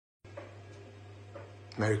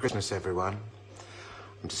Merry Christmas, everyone.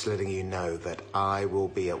 I'm just letting you know that I will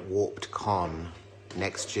be at Warped Con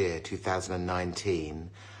next year, 2019,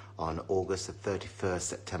 on August the 31st,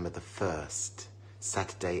 September the 1st,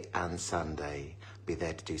 Saturday and Sunday. Be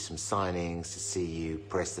there to do some signings, to see you,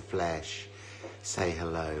 press the flesh, say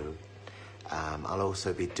hello. I'll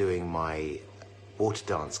also be doing my water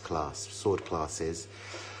dance class, sword classes,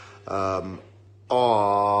 on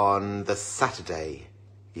the Saturday.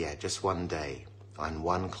 Yeah, just one day, and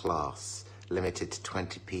one class, limited to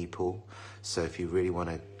 20 people. So if you really want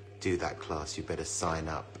to do that class, you better sign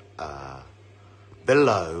up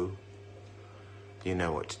below. You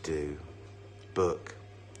know what to do. Book,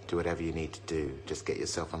 do whatever you need to do. Just get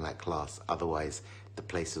yourself on that class. Otherwise, the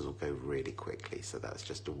places will go really quickly. So that's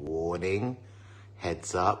just a warning,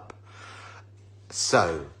 heads up.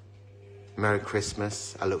 So, Merry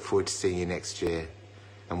Christmas. I look forward to seeing you next year.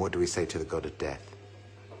 And what do we say to the God of Death?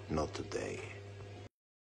 Not today.